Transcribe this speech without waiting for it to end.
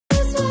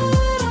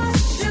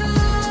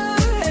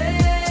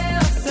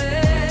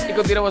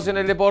continuamos en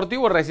el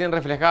Deportivo. Recién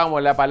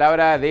reflejábamos la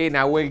palabra de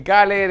Nahuel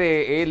Caler,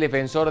 el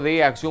defensor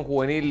de Acción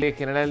Juvenil de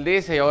General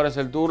Dehesa, y ahora es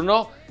el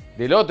turno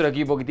del otro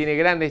equipo que tiene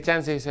grandes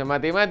chances en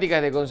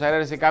matemáticas de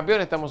consagrarse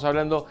campeón. Estamos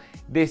hablando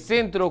de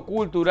Centro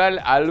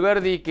Cultural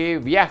Alberdi, que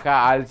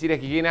viaja a Alcira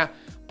Quiquena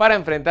para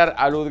enfrentar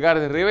a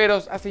Alberdi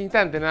Riveros. Hace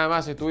instantes nada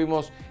más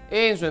estuvimos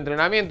en su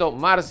entrenamiento.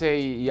 Marce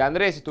y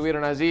Andrés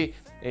estuvieron allí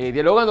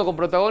dialogando con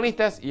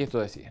protagonistas y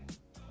esto decían.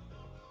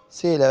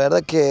 Sí, la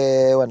verdad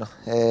que, bueno,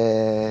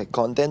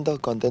 contento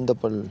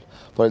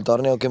por el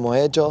torneo que hemos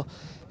hecho,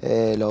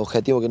 los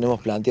objetivos que nos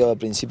hemos planteado a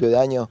principio de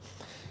año,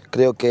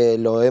 creo que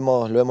lo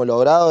hemos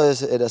logrado,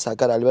 era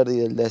sacar a Alberdi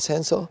del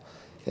descenso,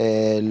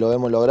 lo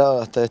hemos logrado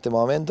hasta este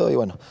momento y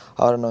bueno,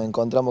 ahora nos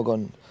encontramos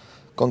con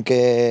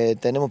que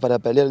tenemos para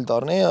pelear el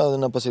torneo,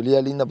 una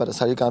posibilidad linda para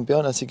salir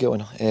campeón, así que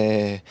bueno,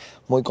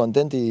 muy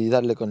contento y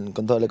darle con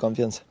toda la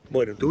confianza.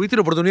 Bueno, tuviste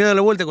la oportunidad de dar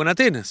la vuelta con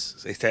Atenas,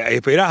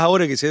 ¿esperás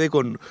ahora que se dé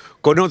con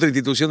otra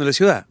institución de la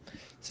ciudad?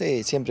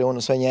 Sí, siempre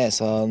uno sueña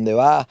eso, donde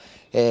va,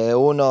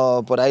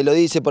 uno por ahí lo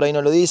dice, por ahí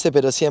no lo dice,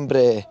 pero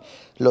siempre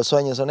los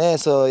sueños son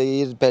eso,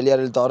 ir pelear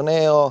el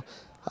torneo.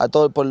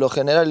 Por lo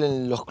general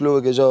en los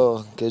clubes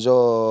que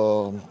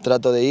yo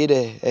trato de ir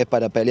es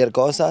para pelear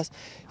cosas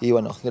y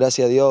bueno,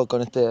 gracias a Dios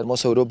con este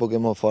hermoso grupo que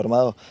hemos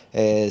formado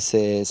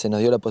se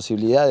nos dio la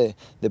posibilidad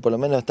de por lo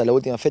menos hasta la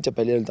última fecha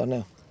pelear el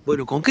torneo.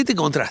 Bueno, ¿con qué te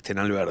encontraste en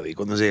Alberdi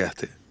cuando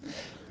llegaste?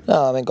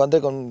 No, me encontré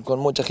con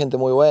mucha gente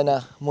muy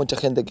buena, mucha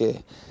gente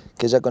que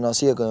ya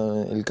conocía,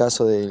 con el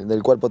caso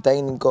del cuerpo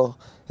técnico,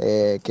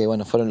 que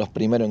bueno, fueron los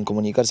primeros en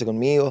comunicarse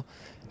conmigo.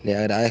 Les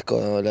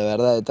agradezco la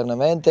verdad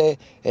eternamente,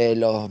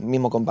 los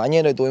mismos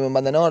compañeros que tuvimos en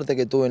Banda Norte,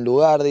 que tuve en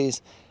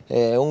Lugardis,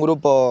 un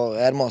grupo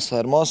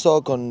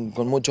hermoso, con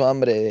mucho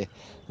hambre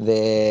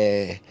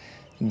de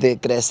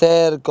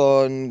crecer,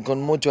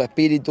 con mucho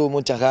espíritu,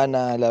 muchas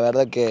ganas. La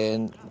verdad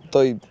que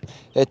estoy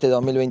este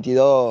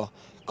 2022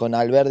 con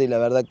Alberdi, la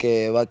verdad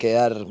que va a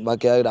quedar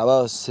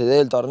grabado, se dé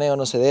el torneo o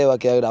no se dé, va a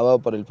quedar grabado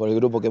por el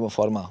grupo que hemos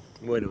formado.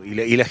 Bueno,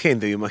 y la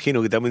gente, me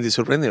imagino que también te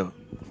sorprendió.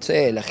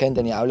 Sí, la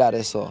gente ni hablar,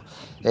 eso.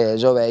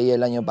 Yo veía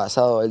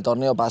el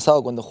torneo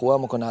pasado, cuando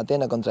jugamos con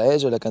Atenas contra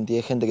ellos, la cantidad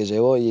de gente que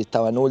llevó y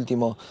estaban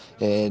últimos,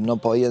 no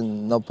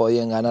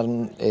podían ganar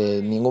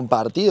ningún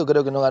partido,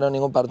 creo que no ganó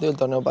ningún partido el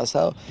torneo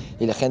pasado,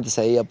 y la gente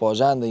seguía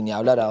apoyando, y ni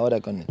hablar ahora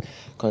con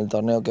el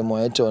torneo que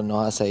hemos hecho,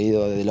 nos ha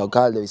seguido de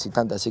local, de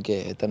visitante, así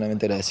que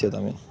eternamente agradecido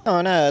también.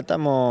 No, nada,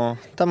 estamos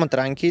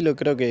tranquilos,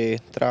 creo que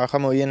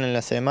trabajamos bien en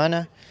la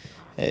semana,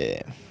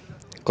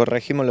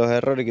 corregimos los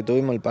errores que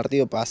tuvimos el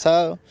partido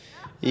pasado,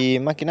 y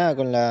más que nada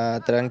con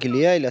la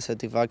tranquilidad y la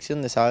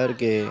satisfacción de saber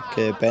que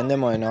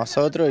dependemos de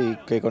nosotros y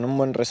que con un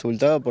buen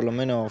resultado por lo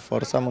menos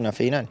forzamos una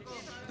final.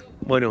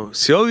 Bueno,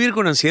 ¿se va a vivir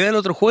con ansiedad el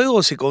otro juego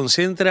o se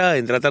concentra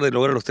en tratar de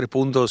lograr los 3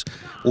 puntos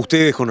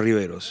ustedes con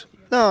Riveros?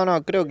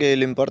 No, creo que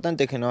lo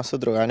importante es que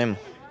nosotros ganemos.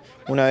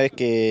 Una vez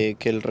que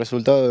el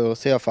resultado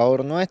sea a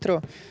favor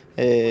nuestro,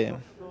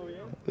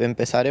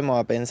 empezaremos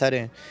a pensar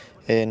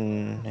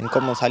en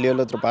cómo salió el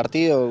otro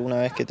partido una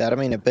vez que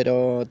termine,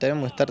 pero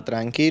tenemos que estar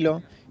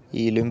tranquilos.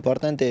 Y lo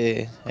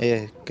importante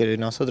es que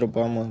nosotros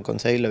podamos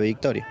conseguir la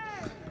victoria.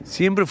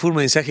 Siempre fue un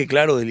mensaje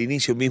claro del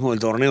inicio mismo del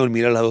torneo el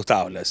mirar las dos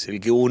tablas, el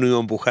que uno iba a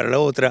empujar a la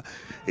otra.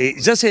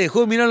 ¿Ya se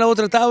dejó de mirar la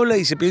otra tabla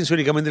y se piensa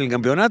únicamente en el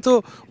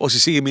campeonato o se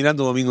sigue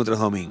mirando domingo tras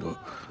domingo?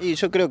 Y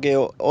yo creo que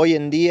hoy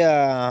en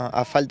día,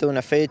 a falta de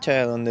una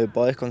fecha donde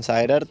podés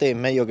consagrarte,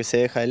 medio que se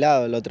deja de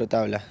lado la otra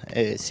tabla.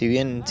 Si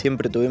bien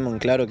siempre tuvimos en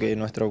claro que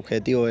nuestro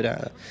objetivo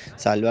era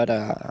salvar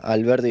a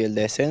Alberdi del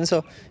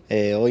descenso,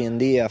 hoy en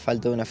día, a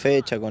falta de una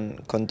fecha,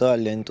 con todo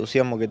el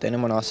entusiasmo que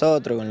tenemos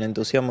nosotros, con el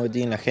entusiasmo que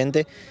tiene la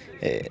gente,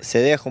 se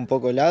deja un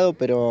poco de lado,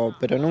 pero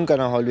nunca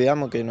nos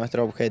olvidamos que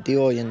nuestro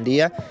objetivo hoy en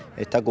día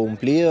está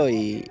cumplido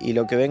y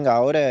lo que venga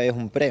ahora es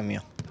un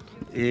premio.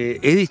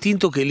 ¿Es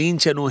distinto que el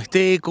hincha no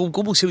esté?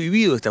 ¿Cómo se ha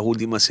vivido estas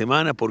últimas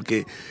semanas?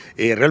 Porque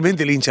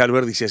realmente el hincha de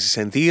Alberdi se hace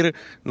sentir,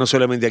 no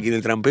solamente aquí en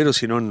el Trampero,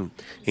 sino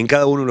en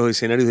cada uno de los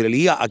escenarios de la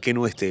liga, a que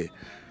no esté.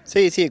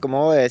 Sí,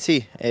 como vos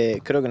decís,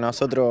 creo que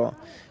nosotros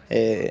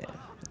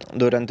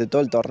durante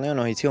todo el torneo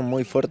nos hicimos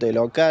muy fuerte de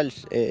local,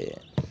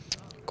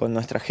 con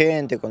nuestra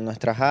gente, con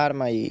nuestras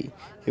armas y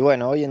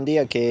bueno, hoy en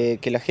día que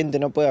la gente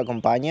no puede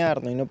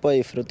acompañarnos y no puede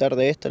disfrutar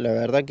de esto, la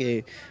verdad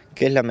que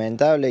es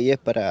lamentable y es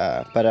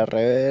para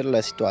rever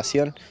la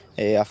situación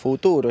a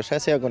futuro, ya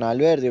sea con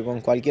Alberdi o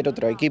con cualquier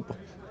otro equipo.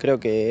 Creo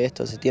que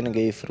esto se tiene que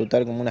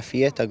disfrutar como una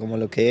fiesta, como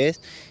lo que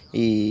es,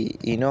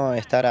 y no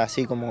estar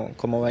así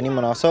como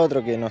venimos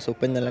nosotros, que nos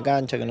suspenden la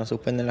cancha, que nos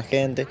suspenden la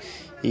gente,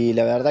 y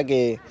la verdad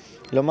que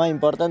lo más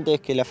importante es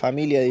que la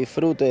familia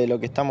disfrute de lo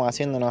que estamos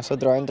haciendo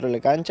nosotros dentro de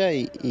la cancha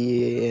y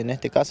en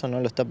este caso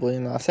no lo está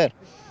pudiendo hacer.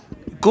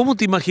 ¿Cómo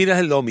te imaginas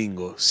el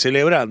domingo?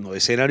 Celebrando,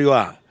 escenario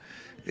A.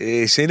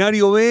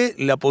 Escenario B,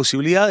 la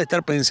posibilidad de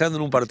estar pensando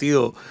en un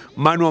partido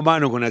mano a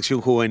mano con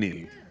Acción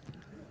Juvenil.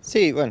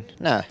 Sí, bueno,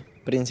 nada,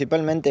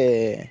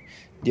 principalmente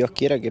Dios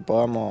quiera que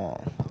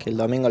el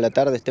domingo a la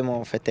tarde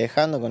estemos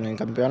festejando con el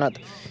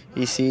campeonato.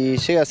 Y si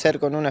llega a ser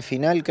con una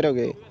final, creo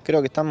que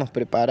estamos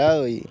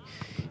preparados y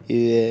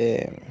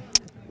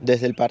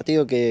desde el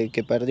partido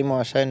que perdimos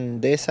allá en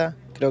Deza,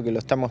 creo que lo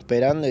estamos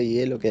esperando y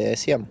es lo que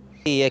decíamos.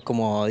 Y es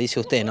como dice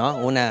usted, ¿no?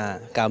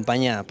 Una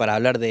campaña para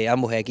hablar de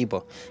ambos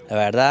equipos. La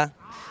verdad,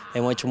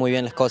 hemos hecho muy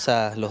bien las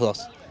cosas los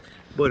dos.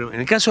 Bueno, en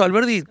el caso de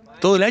Alberdi,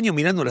 todo el año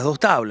mirando las dos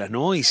tablas,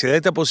 ¿no? Y se da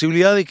esta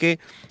posibilidad de que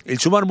el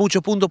sumar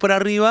muchos puntos para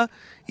arriba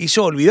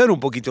hizo olvidar un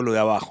poquito lo de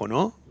abajo,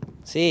 ¿no?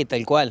 Sí,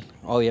 tal cual,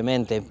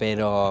 obviamente,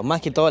 pero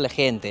más que todo la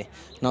gente.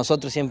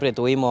 Nosotros siempre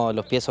tuvimos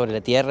los pies sobre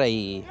la tierra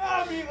y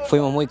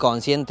fuimos muy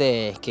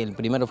conscientes que el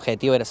primer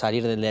objetivo era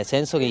salir del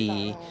descenso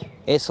y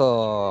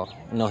eso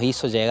nos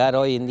hizo llegar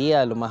hoy en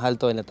día a lo más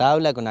alto de la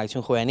tabla con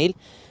Acción Juvenil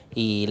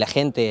y la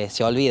gente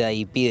se olvida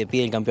y pide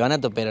el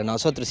campeonato, pero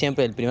nosotros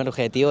siempre el primer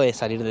objetivo es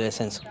salir del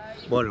descenso.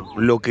 Bueno,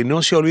 lo que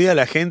no se olvida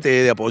la gente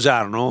es de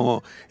apoyar,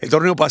 ¿no? El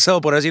torneo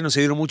pasado por allí no se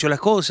dieron mucho las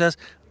cosas,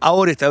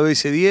 ahora esta vez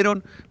se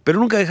dieron, pero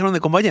nunca dejaron de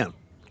acompañar.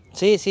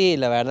 Sí,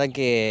 la verdad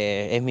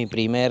que es mi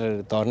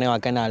primer torneo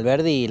acá en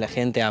Alberdi y la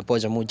gente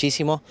apoya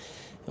muchísimo.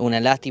 Una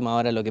lástima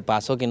ahora lo que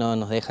pasó, que no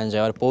nos dejan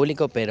llevar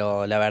público,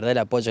 pero la verdad el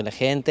apoyo de la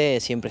gente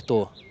siempre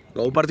estuvo.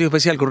 Un partido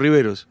especial con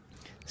Riveros.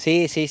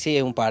 Sí,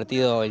 es un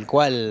partido el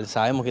cual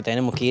sabemos que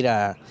tenemos que ir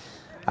a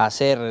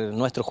hacer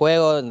nuestro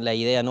juego, la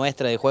idea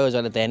nuestra de juego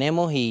ya la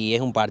tenemos y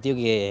es un partido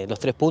que los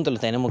 3 puntos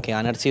los tenemos que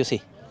ganar sí o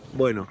sí.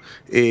 Bueno,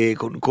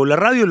 con la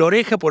radio La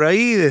Oreja por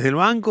ahí, desde el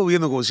banco,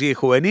 viendo cómo sigue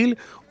Juvenil,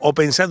 o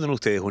pensando en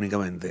ustedes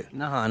únicamente.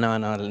 No,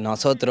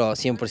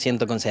 nosotros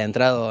 100%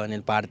 concentrados en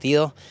el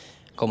partido.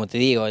 Como te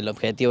digo, el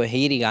objetivo es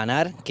ir y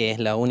ganar, que es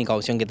la única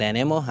opción que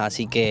tenemos,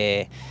 así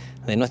que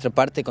de nuestra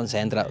parte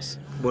concentrados.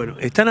 Bueno,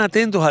 ¿están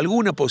atentos a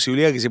alguna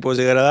posibilidad que se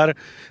pueda llegar a dar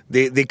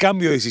de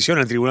cambio de decisión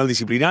al tribunal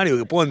disciplinario,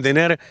 que puedan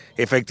tener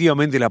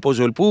efectivamente el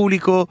apoyo del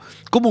público?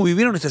 ¿Cómo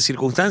vivieron esta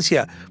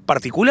circunstancia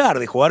particular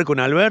de jugar con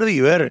Alberdi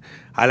y ver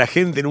a la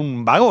gente en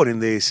un vagón en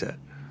Dehesa?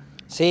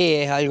 Sí,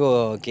 es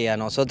algo que a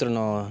nosotros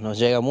nos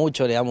llega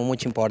mucho, le damos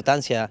mucha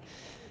importancia.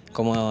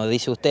 Como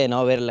dice usted,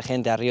 ¿no? Ver a la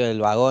gente arriba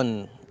del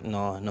vagón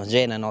nos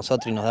llena a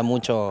nosotros y nos da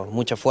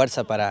mucha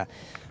fuerza para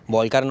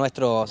volcar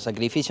nuestro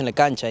sacrificio en la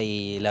cancha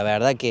y la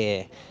verdad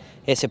que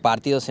ese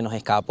partido se nos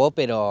escapó,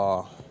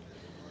 pero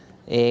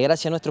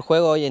gracias a nuestro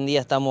juego hoy en día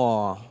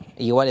estamos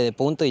iguales de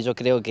puntos y yo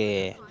creo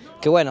que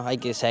bueno, hay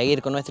que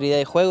seguir con nuestra idea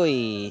de juego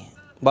y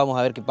vamos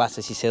a ver qué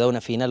pasa, si se da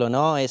una final o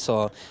no,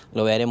 eso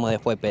lo veremos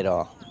después,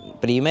 pero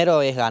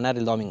primero es ganar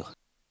el domingo.